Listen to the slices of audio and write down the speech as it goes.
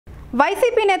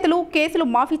YCP నేతలు కేసులు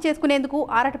మాఫీ చేసుకునేందుకు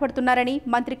ఆరాటపడుతున్నారని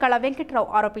మంత్రి కళా వెంకట్రావు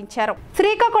ఆరోపించారు.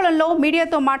 శ్రీకాకుళంలో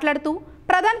మీడియాతో మాట్లాడుతూ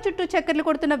ప్రధాని చుట్టూ చక్కర్లు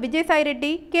కొడుతున్న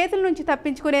విజయసాయిరెడ్డి కేసుల నుంచి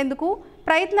తప్పించుకునేందుకు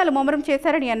ప్రయత్నాలు ముమ్మరం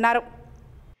చేశారని అన్నారు.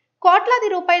 కోట్లాది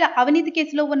రూపాయల అవినీతి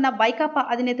కేసులో ఉన్న వైకాపా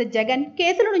అధినేత జగన్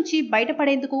కేసుల నుంచి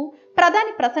బయటపడేందుకు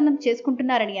ప్రధాని ప్రసన్నం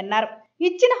చేసుకుంటున్నారని అన్నారు.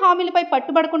 ఇచ్చిన హామీలపై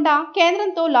పట్టుబడకుండా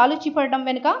కేంద్రంతో లాలూచిపడడం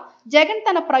వెనుక జగన్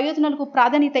తన ప్రయోజనాలకు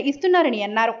ప్రాధాన్యత ఇస్తున్నారని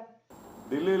అన్నారు.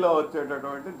 ఢిల్లీలో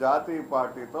వచ్చేటటువంటి జాతీయ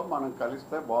పార్టీతో మనం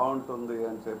కలిస్తే బాగుంటుంది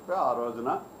అని చెప్పి ఆ రోజున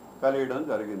కలియడం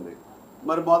జరిగింది.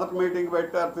 మరి మొదటి మీటింగ్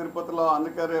పెట్టారు తిరుపతిలో.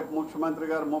 అందుకే రేపు ముఖ్యమంత్రి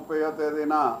గారు 30వ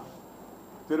తేదీన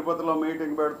తిరుపతిలో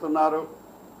మీటింగ్ పెడుతున్నారు.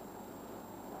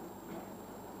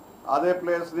 అదే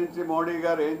ప్లేస్ నుంచి మోడీ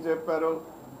గారు ఏం చెప్పారు,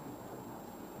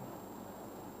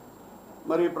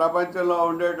 మరి ప్రపంచంలో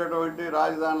ఉండేటటువంటి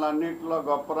రాజధానులన్నింటిలో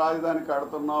గొప్ప రాజధాని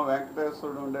కడుతున్నాం,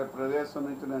 వెంకటేశ్వరుడు ఉండే ప్రదేశం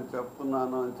నుంచి నేను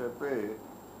చెప్తున్నాను అని చెప్పి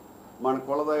మన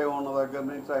కులదైవం ఉన్న దగ్గర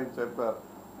నుంచి ఆయన చెప్పారు.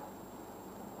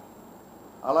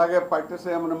 అలాగే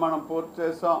పట్టిసీమను మనం పూర్తి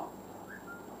చేసాం,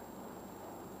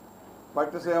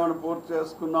 పట్టిసీమను పూర్తి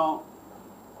చేసుకున్నాం.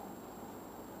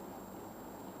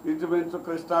 ఇంచుమించు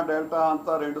కృష్ణా డెల్టా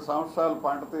అంతా 2 సంవత్సరాలు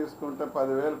పంట తీసుకుంటే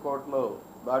 10,000 కోట్లు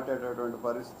దాటేటటువంటి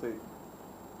పరిస్థితి.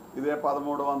 ఇదే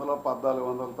 1300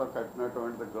 1400తో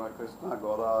కట్టినటువంటి కృష్ణా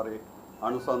గోదావరి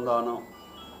అనుసంధానం.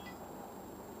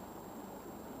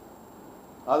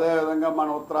 అదేవిధంగా మన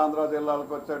ఉత్తరాంధ్ర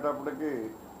జిల్లాలకు వచ్చేటప్పటికి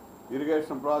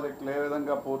ఇరిగేషన్ ప్రాజెక్టులు ఏ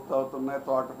విధంగా పూర్తి అవుతున్నాయి.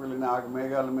 తోటపల్లిని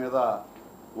ఆగమేఘాల మీద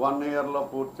 1 ఇయర్లో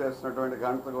పూర్తి చేసినటువంటి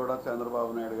ఘనత కూడా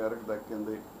చంద్రబాబు నాయుడు గారికి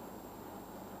దక్కింది.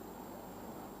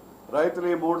 రైతులు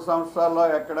ఈ 3 సంవత్సరాల్లో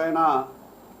ఎక్కడైనా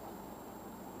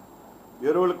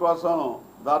ఎరువుల కోసం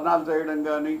ధర్నాలు చేయడం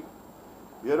కానీ,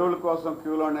 ఎరువుల కోసం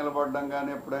క్యూలో నిలబడడం కానీ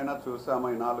ఎప్పుడైనా చూసాము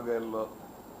ఈ 4 ఏళ్ళలో?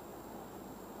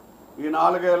 ఈ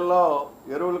 4 ఏళ్ళలో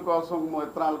ఎరువుల కోసం,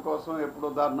 విత్తనాల కోసం ఎప్పుడు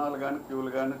ధర్నాలు కానీ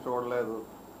క్యూలు కానీ చూడలేదు.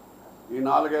 ఈ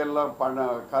 4 ఏళ్ళలో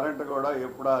కరెంటు కూడా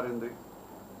ఎప్పుడు ఆరింది?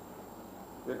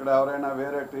 ఇక్కడ ఎవరైనా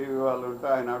వేరే టీవీ వాళ్ళు ఉంటే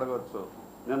ఆయన అడగచ్చు.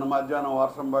 నిన్న మధ్యాహ్నం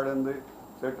వర్షం పడింది,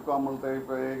 చెట్టు కొమ్మలు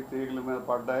తెగిపోయి తీగల మీద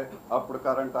పడ్డాయి, అప్పుడు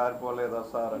కరెంట్ ఆరిపోలేదా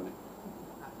సార్ అని.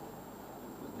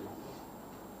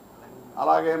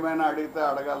 అలాగేమైనా అడిగితే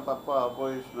అడగాలి తప్ప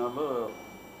అపోజిషన్ వాళ్ళు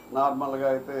నార్మల్గా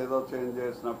అయితే ఏదో చేంజ్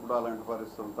చేసినప్పుడు అలాంటి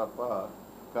పరిస్థితులు తప్ప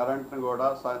కరెంట్ని కూడా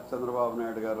చంద్రబాబు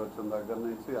నాయుడు గారు వచ్చిన దగ్గర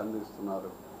నుంచి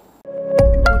అందిస్తున్నారు.